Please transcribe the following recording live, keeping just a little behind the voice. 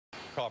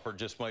Copper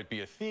just might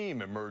be a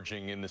theme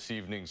emerging in this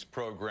evening's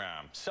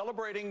program.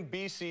 Celebrating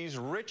BC's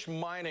rich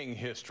mining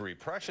history,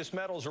 precious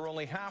metals are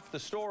only half the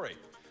story.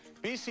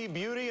 BC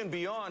Beauty and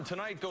Beyond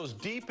tonight goes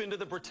deep into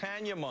the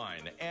Britannia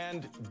Mine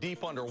and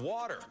deep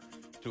underwater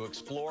to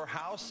explore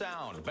how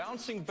sound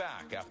bouncing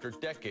back after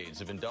decades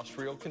of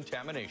industrial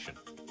contamination.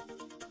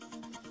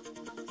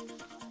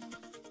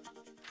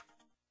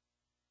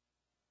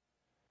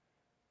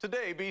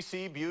 Today,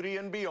 BC Beauty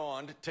and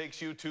Beyond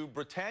takes you to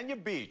Britannia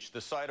Beach, the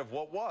site of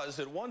what was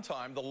at one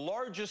time the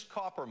largest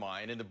copper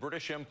mine in the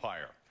British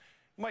Empire.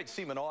 It might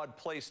seem an odd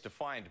place to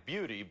find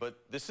beauty, but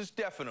this is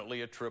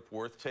definitely a trip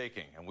worth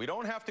taking. And we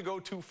don't have to go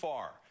too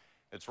far.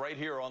 It's right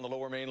here on the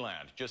Lower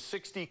Mainland, just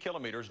 60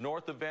 kilometers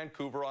north of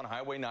Vancouver on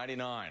Highway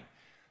 99.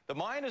 The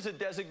mine is a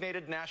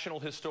designated National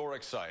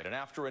Historic Site, and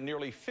after a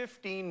nearly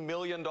 $15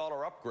 million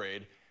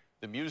upgrade,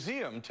 the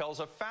museum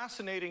tells a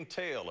fascinating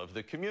tale of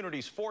the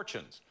community's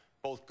fortunes,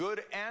 both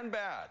good and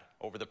bad,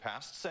 over the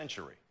past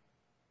century.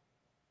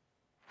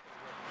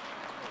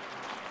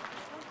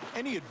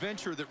 Any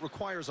adventure that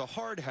requires a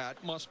hard hat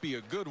must be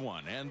a good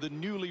one, and the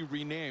newly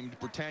renamed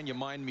Britannia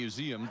Mine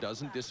Museum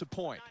doesn't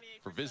disappoint.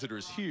 For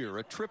visitors here,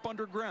 a trip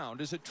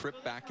underground is a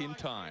trip back in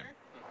time.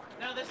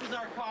 Now this is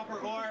our copper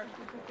ore,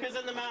 because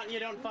in the mountain you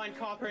don't find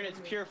copper in its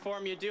pure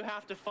form. You do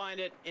have to find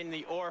it in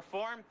the ore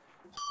form.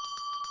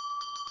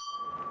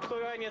 So we'll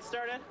go ahead and get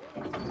started.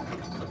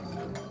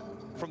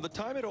 From the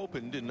time it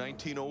opened in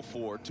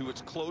 1904 to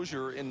its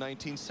closure in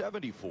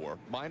 1974,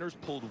 miners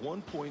pulled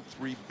 1.3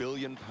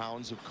 billion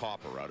pounds of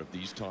copper out of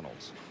these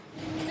tunnels.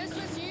 This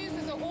was used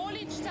as a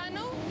haulage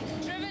tunnel,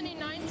 driven in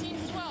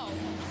 1912.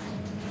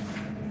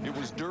 It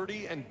was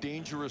dirty and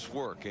dangerous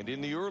work, and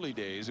in the early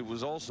days, it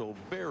was also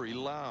very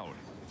loud.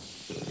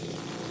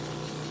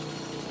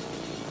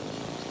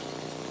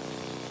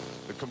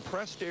 The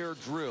compressed air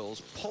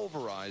drills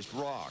pulverized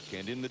rock,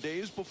 and in the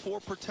days before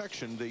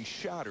protection, they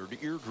shattered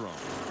eardrums.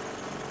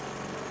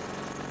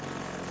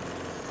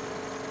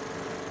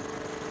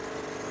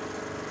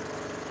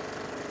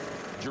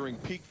 During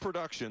peak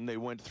production, they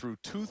went through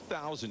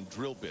 2,000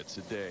 drill bits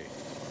a day.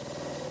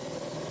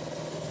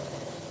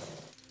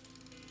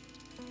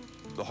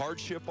 The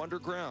hardship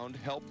underground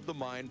helped the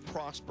mine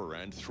prosper,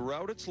 and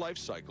throughout its life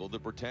cycle, the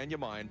Britannia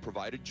Mine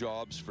provided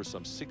jobs for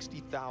some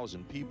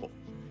 60,000 people.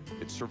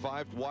 It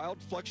survived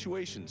wild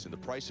fluctuations in the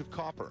price of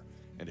copper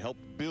and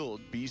helped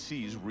build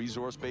BC's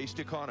resource-based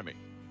economy.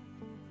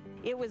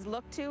 It was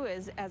looked to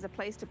as a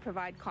place to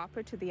provide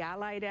copper to the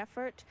Allied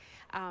effort.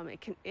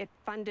 It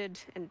funded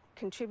and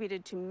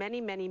contributed to many,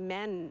 many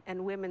men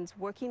and women's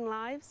working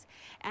lives.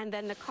 And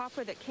then the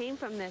copper that came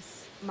from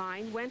this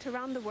mine went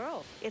around the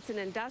world. It's an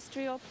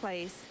industrial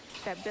place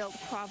that built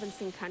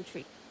province and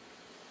country.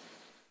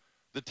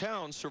 The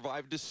town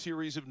survived a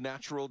series of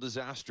natural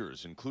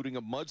disasters, including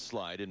a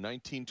mudslide in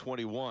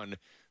 1921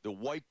 that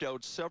wiped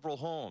out several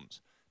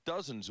homes.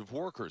 Dozens of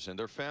workers and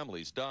their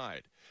families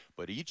died.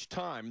 But each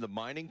time, the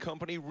mining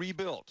company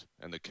rebuilt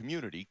and the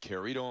community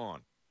carried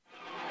on.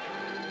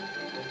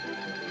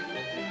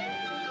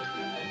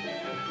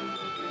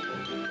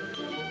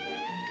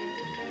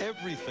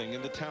 Everything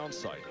in the town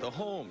site, the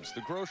homes,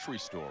 the grocery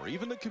store,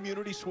 even the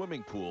community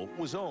swimming pool,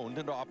 was owned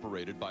and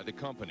operated by the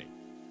company.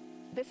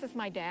 This is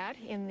my dad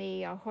in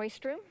the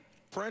hoist room.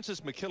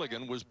 Frances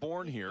McKilligan was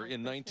born here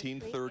in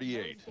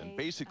 1938 and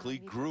basically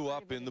grew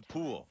up in the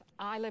pool.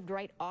 I lived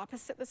right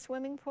opposite the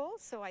swimming pool,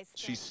 so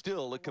She's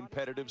still a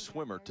competitive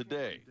swimmer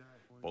today.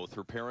 Both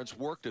her parents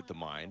worked at the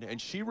mine, and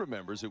she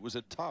remembers it was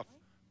a tough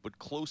but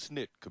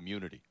close-knit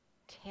community.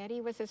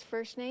 Teddy was his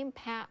first name,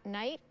 Pat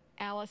Knight,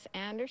 Alice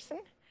Anderson.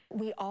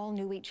 We all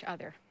knew each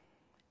other,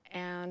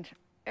 and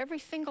every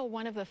single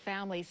one of the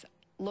families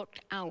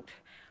looked out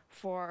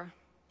for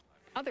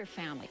other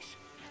families.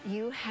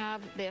 You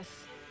have this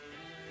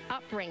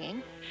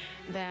upbringing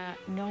that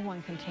no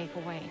one can take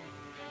away.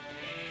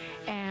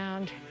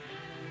 And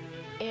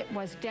it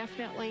was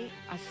definitely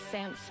a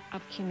sense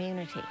of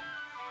community.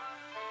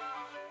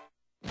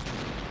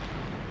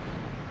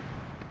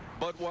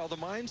 But while the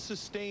mine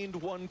sustained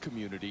one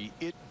community,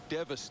 it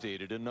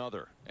devastated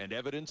another. And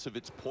evidence of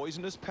its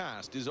poisonous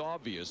past is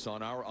obvious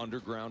on our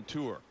underground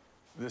tour.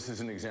 This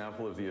is an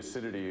example of the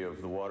acidity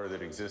of the water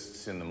that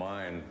exists in the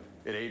mine.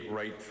 It ate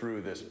right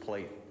through this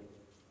plate.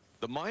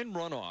 The mine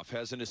runoff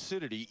has an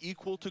acidity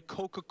equal to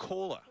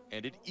Coca-Cola,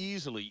 and it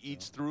easily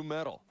eats through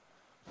metal.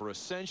 For a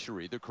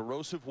century, the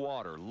corrosive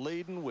water,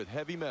 laden with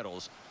heavy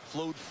metals,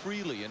 flowed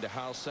freely into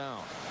Howe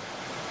Sound.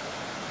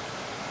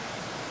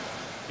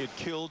 It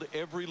killed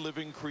every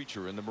living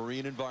creature in the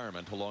marine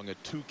environment along a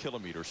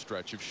 2-kilometer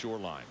stretch of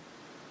shoreline.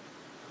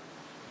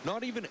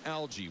 Not even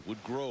algae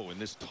would grow in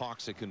this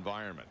toxic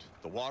environment.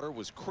 The water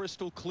was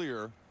crystal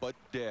clear, but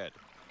dead.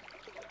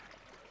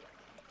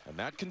 And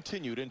that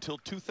continued until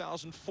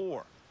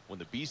 2004, when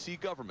the BC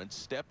government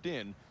stepped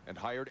in and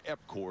hired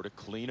EPCOR to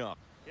clean up.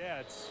 Yeah,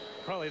 it's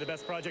probably the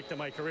best project of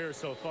my career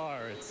so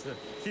far. It's a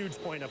huge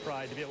point of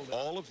pride to be able to...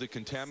 All of the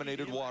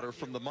contaminated water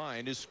from the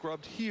mine is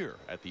scrubbed here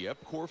at the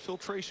EPCOR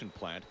filtration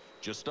plant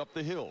just up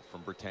the hill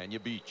from Britannia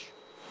Beach.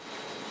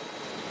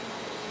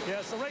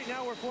 Yeah, so right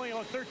now we're flowing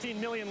about 13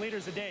 million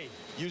liters a day.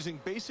 Using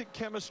basic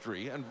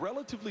chemistry and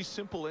relatively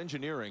simple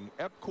engineering,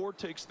 EPCOR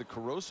takes the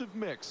corrosive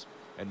mix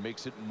and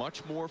makes it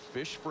much more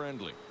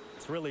fish-friendly.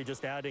 It's really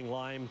just adding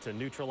lime to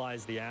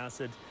neutralize the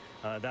acid.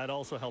 That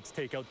also helps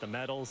take out the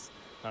metals.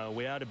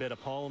 We add a bit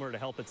of polymer to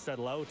help it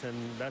settle out, and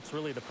that's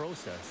really the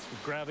process.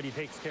 Gravity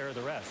takes care of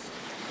the rest.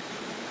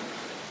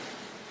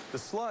 The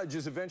sludge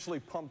is eventually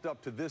pumped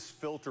up to this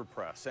filter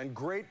press, and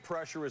great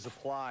pressure is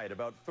applied,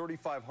 about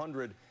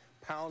 3,500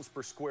 pounds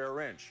per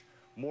square inch.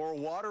 More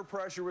water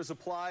pressure is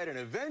applied, and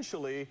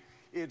eventually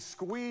it's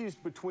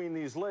squeezed between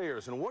these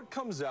layers. And what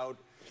comes out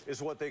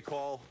is what they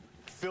call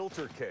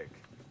filter cake.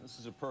 This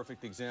is a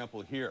perfect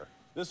example here.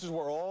 This is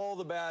where all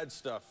the bad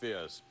stuff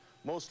is,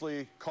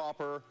 mostly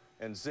copper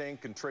and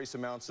zinc and trace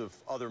amounts of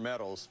other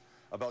metals,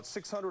 about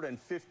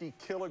 650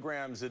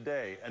 kilograms a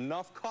day,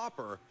 enough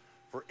copper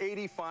for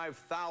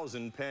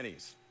 85,000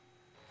 pennies.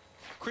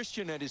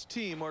 Christian and his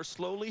team are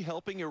slowly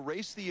helping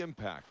erase the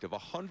impact of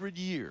 100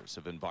 years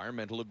of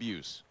environmental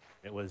abuse.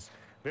 It was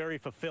very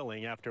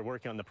fulfilling after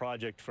working on the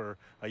project for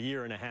a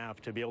year and a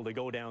half to be able to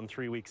go down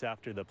 3 weeks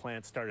after the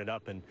plant started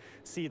up and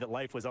see that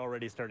life was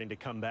already starting to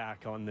come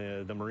back on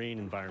the marine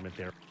environment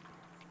there.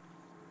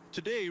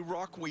 Today,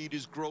 rockweed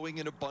is growing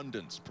in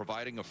abundance,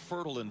 providing a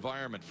fertile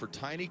environment for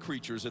tiny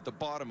creatures at the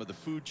bottom of the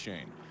food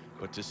chain.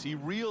 But to see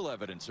real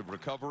evidence of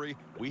recovery,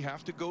 we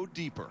have to go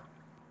deeper.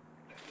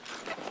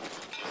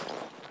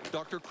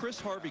 Dr. Chris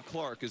Harvey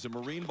Clark is a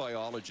marine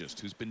biologist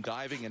who's been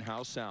diving in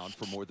Howe Sound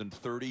for more than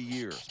 30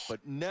 years, but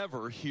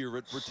never here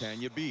at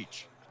Britannia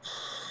Beach.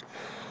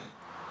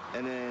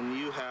 And then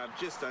you have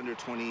just under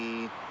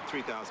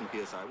 23,000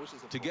 psi, which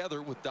is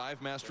Together with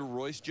dive master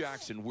Royce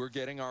Jackson, we're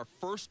getting our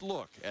first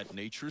look at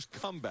nature's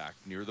comeback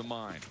near the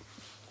mine.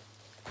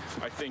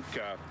 I think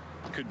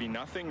it could be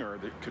nothing, or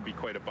it could be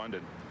quite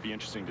abundant. Be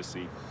interesting to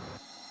see.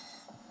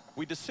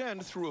 We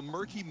descend through a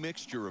murky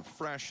mixture of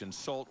fresh and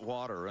salt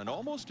water, and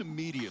almost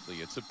immediately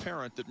it's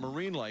apparent that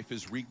marine life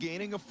is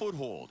regaining a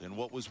foothold in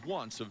what was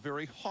once a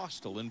very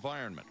hostile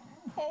environment.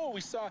 Oh, we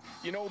saw,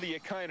 you know, the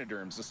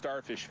echinoderms, the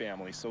starfish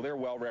family, so they're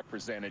well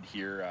represented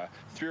here.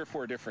 3 or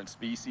 4 different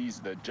species,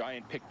 the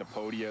giant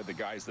Pycnopodia, the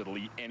guys that'll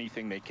eat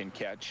anything they can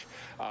catch,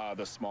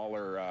 the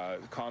smaller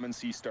common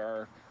sea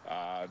star,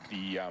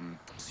 the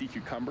sea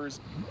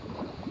cucumbers.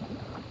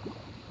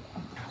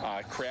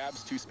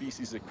 Crabs, 2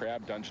 species of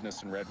crab,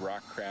 Dungeness and red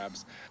rock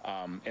crabs,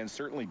 and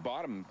certainly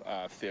bottom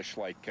fish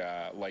like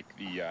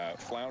the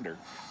flounder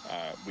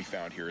we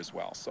found here as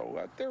well.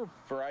 So there are a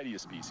variety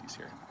of species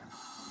here.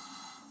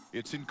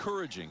 It's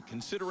encouraging,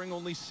 considering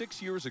only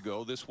 6 years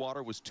ago this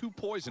water was too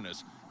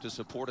poisonous to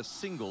support a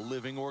single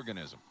living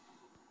organism.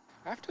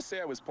 I have to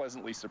say I was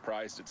pleasantly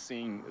surprised at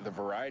seeing the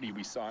variety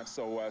we saw.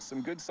 So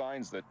some good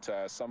signs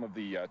that some of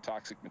the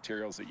toxic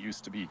materials that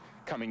used to be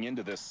coming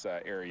into this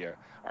area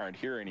aren't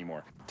here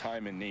anymore.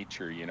 Time and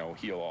nature, you know,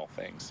 heal all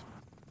things.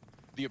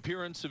 The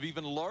appearance of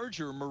even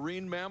larger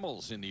marine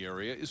mammals in the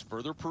area is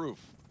further proof.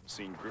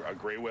 Seen a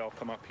gray whale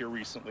come up here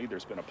recently.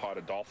 There's been a pod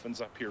of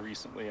dolphins up here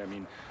recently. I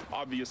mean,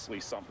 obviously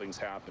something's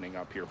happening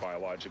up here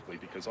biologically,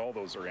 because all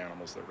those are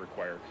animals that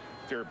require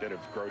a fair bit of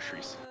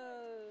groceries.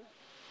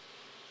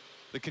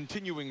 The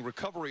continuing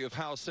recovery of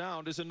Howe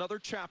Sound is another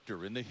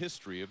chapter in the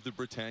history of the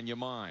Britannia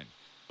Mine.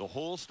 The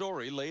whole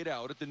story laid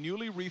out at the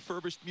newly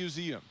refurbished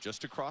museum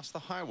just across the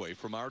highway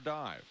from our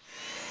dive.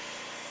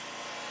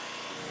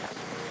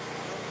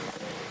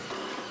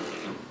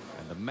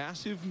 And the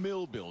massive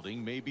mill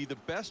building may be the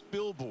best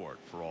billboard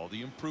for all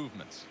the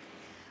improvements.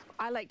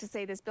 I like to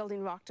say this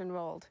building rocked and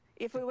rolled.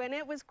 When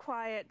it was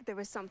quiet, there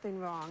was something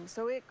wrong.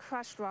 So it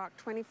crushed rock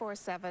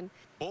 24/7.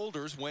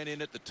 Boulders went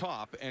in at the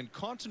top, and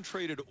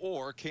concentrated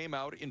ore came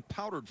out in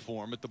powdered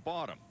form at the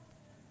bottom.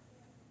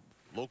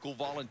 Local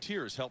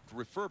volunteers helped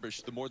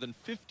refurbish the more than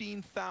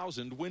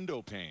 15,000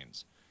 window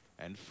panes.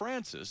 And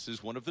Francis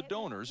is one of the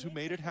donors who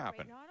made it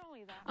happen.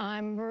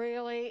 I'm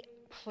really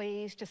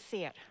pleased to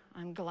see it.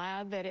 I'm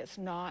glad that it's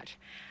not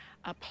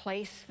a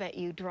place that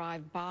you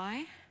drive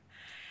by.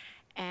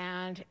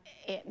 And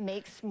it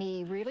makes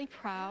me really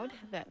proud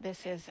that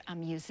this is a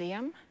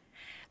museum,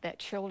 that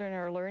children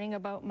are learning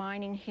about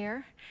mining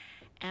here,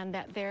 and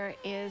that there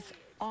is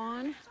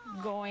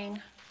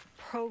ongoing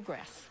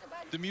progress.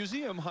 The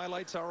museum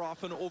highlights our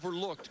often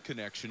overlooked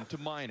connection to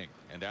mining.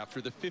 And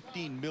after the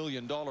 $15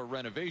 million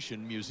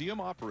renovation, museum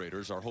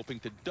operators are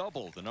hoping to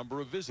double the number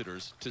of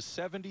visitors to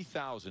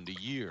 70,000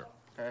 a year.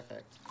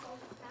 Perfect.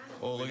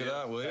 Oh, look at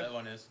that, will you? That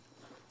one is.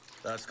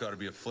 That's got to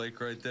be a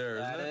flake right there,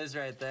 isn't it? That is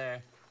right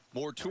there.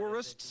 More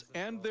tourists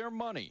and their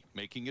money,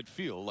 making it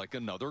feel like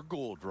another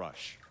gold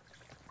rush.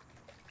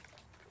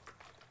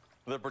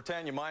 The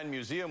Britannia Mine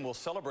Museum will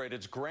celebrate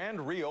its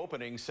grand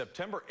reopening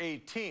September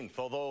 18th,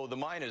 although the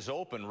mine is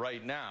open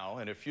right now.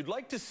 And if you'd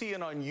like to see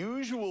an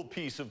unusual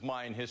piece of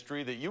mine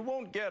history that you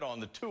won't get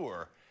on the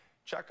tour,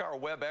 check our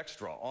web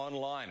extra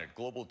online at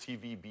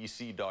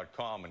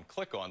globaltvbc.com and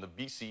click on the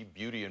BC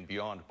Beauty and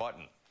Beyond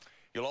button.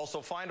 You'll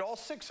also find all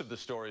 6 of the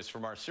stories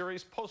from our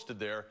series posted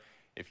there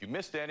if you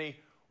missed any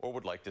or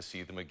would like to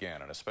see them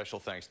again. And a special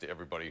thanks to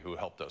everybody who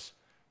helped us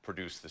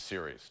produced the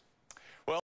series.